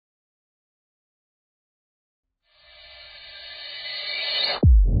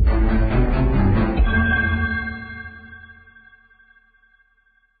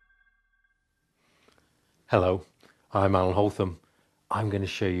Hello, I'm Alan Holtham. I'm going to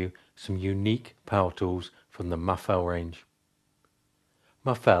show you some unique power tools from the Mafell range.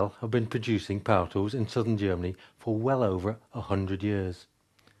 Mafell have been producing power tools in southern Germany for well over 100 years,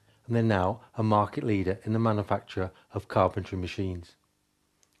 and they're now a market leader in the manufacture of carpentry machines.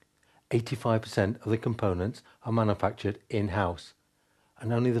 85% of the components are manufactured in-house,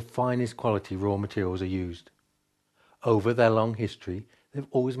 and only the finest quality raw materials are used. Over their long history, they've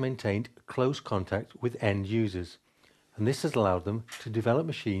always maintained close contact with end users, and this has allowed them to develop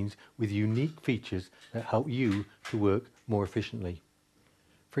machines with unique features that help you to work more efficiently.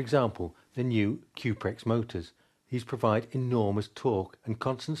 For example, the new Cuprex motors. These provide enormous torque and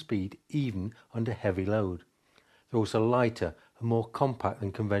constant speed even under heavy load. They're also lighter and more compact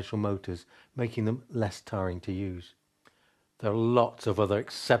than conventional motors, making them less tiring to use. There are lots of other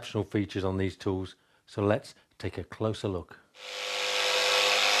exceptional features on these tools, so let's take a closer look.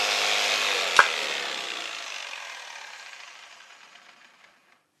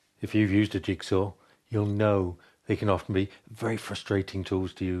 If you've used a jigsaw, you'll know they can often be very frustrating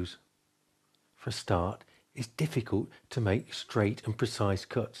tools to use. For a start, it's difficult to make straight and precise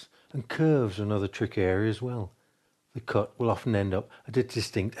cuts, and curves are another tricky area as well. The cut will often end up at a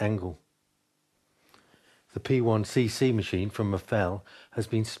distinct angle. The P1cc machine from Mafell has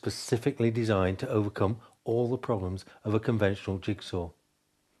been specifically designed to overcome all the problems of a conventional jigsaw.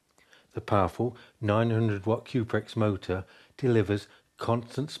 The powerful 900 watt Cuprex motor delivers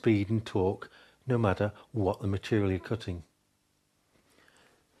constant speed and torque no matter what the material you're cutting.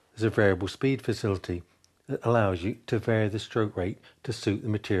 There's a variable speed facility that allows you to vary the stroke rate to suit the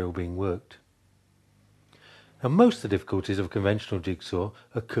material being worked. Now, most of the difficulties of a conventional jigsaw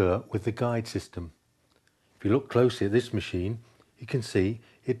occur with the guide system. If you look closely at this machine, you can see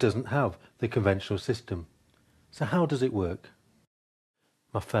it doesn't have the conventional system. So how does it work?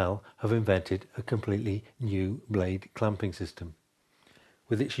 Mafell have invented a completely new blade clamping system.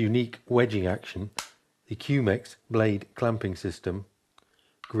 With its unique wedging action, the Cuprex blade clamping system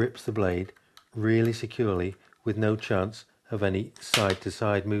grips the blade really securely with no chance of any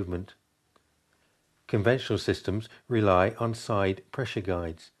side-to-side movement. Conventional systems rely on side pressure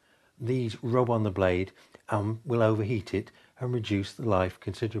guides. These rub on the blade and will overheat it and reduce the life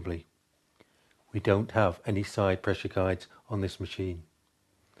considerably. We don't have any side pressure guides on this machine.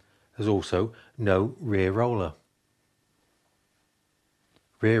 There's also no rear roller.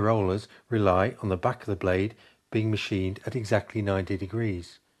 Rear rollers rely on the back of the blade being machined at exactly 90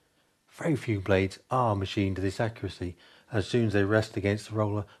 degrees. Very few blades are machined to this accuracy. As soon as they rest against the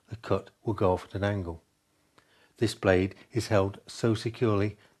roller, the cut will go off at an angle. This blade is held so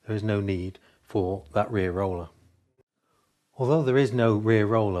securely there is no need for that rear roller. Although there is no rear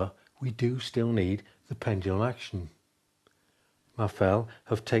roller, we do still need the pendulum action. Mafell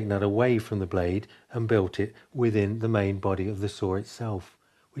have taken that away from the blade and built it within the main body of the saw itself,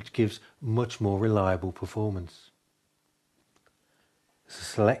 which gives much more reliable performance. There's a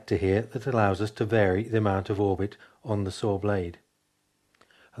selector here that allows us to vary the amount of orbit on the saw blade.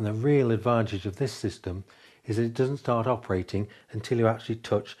 And the real advantage of this system is that it doesn't start operating until you actually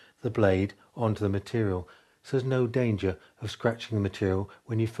touch the blade onto the material, so there's no danger of scratching the material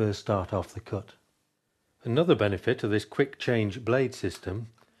when you first start off the cut. Another benefit of this quick change blade system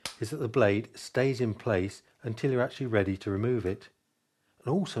is that the blade stays in place until you're actually ready to remove it.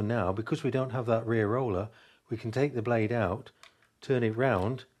 And also now, because we don't have that rear roller, we can take the blade out, turn it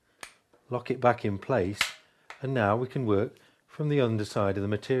round, lock it back in place, and now we can work from the underside of the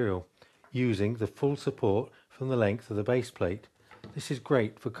material using the full support from the length of the base plate. This is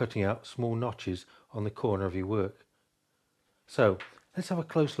great for cutting out small notches on the corner of your work. So let's have a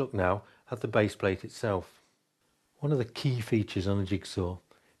close look now at the base plate itself. One of the key features on a jigsaw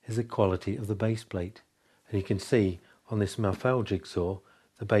is the quality of the base plate, and you can see on this Mafell jigsaw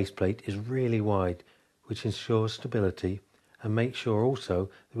the base plate is really wide, which ensures stability and makes sure also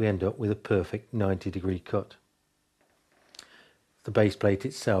that we end up with a perfect 90-degree cut. The base plate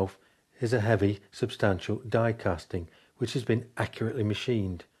itself is a heavy, substantial die casting which has been accurately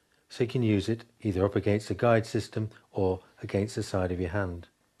machined, so you can use it either up against the guide system or against the side of your hand.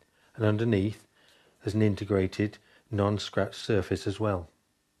 And underneath there's an integrated non-scratch surface as well.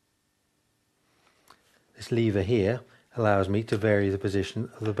 This lever here allows me to vary the position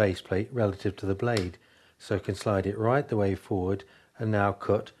of the base plate relative to the blade, so I can slide it right the way forward and now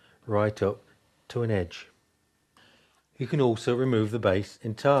cut right up to an edge. You can also remove the base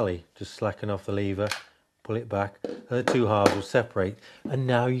entirely. Just slacken off the lever, pull it back, and the two halves will separate, and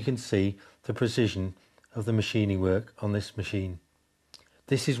now you can see the precision of the machining work on this machine.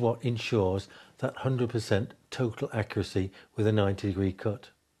 This is what ensures that 100% total accuracy with a 90-degree cut.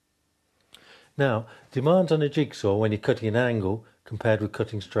 Now, demands on a jigsaw when you're cutting an angle compared with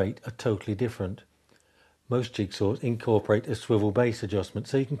cutting straight are totally different. Most jigsaws incorporate a swivel base adjustment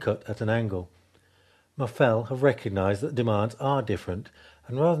so you can cut at an angle. Mafell have recognised that the demands are different,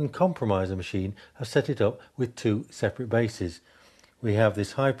 and rather than compromise the machine, have set it up with two separate bases. We have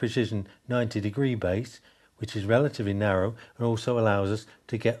this high precision 90-degree base, which is relatively narrow and also allows us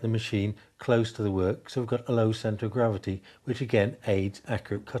to get the machine close to the work, so we've got a low centre of gravity, which again aids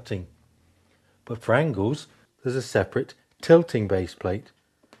accurate cutting. But for angles, there's a separate tilting base plate.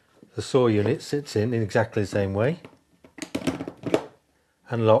 The saw unit sits in exactly the same way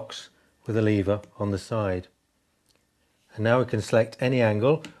and locks with a lever on the side. And now we can select any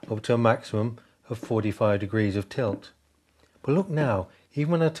angle up to a maximum of 45 degrees of tilt. But look now,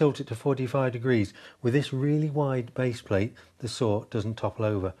 even when I tilt it to 45 degrees, with this really wide base plate, the saw doesn't topple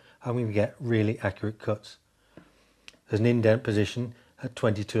over, and we get really accurate cuts. There's an indent position at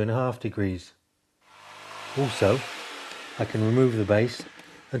 22.5 degrees. Also, I can remove the base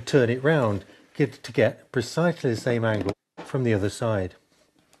and turn it round to get precisely the same angle from the other side.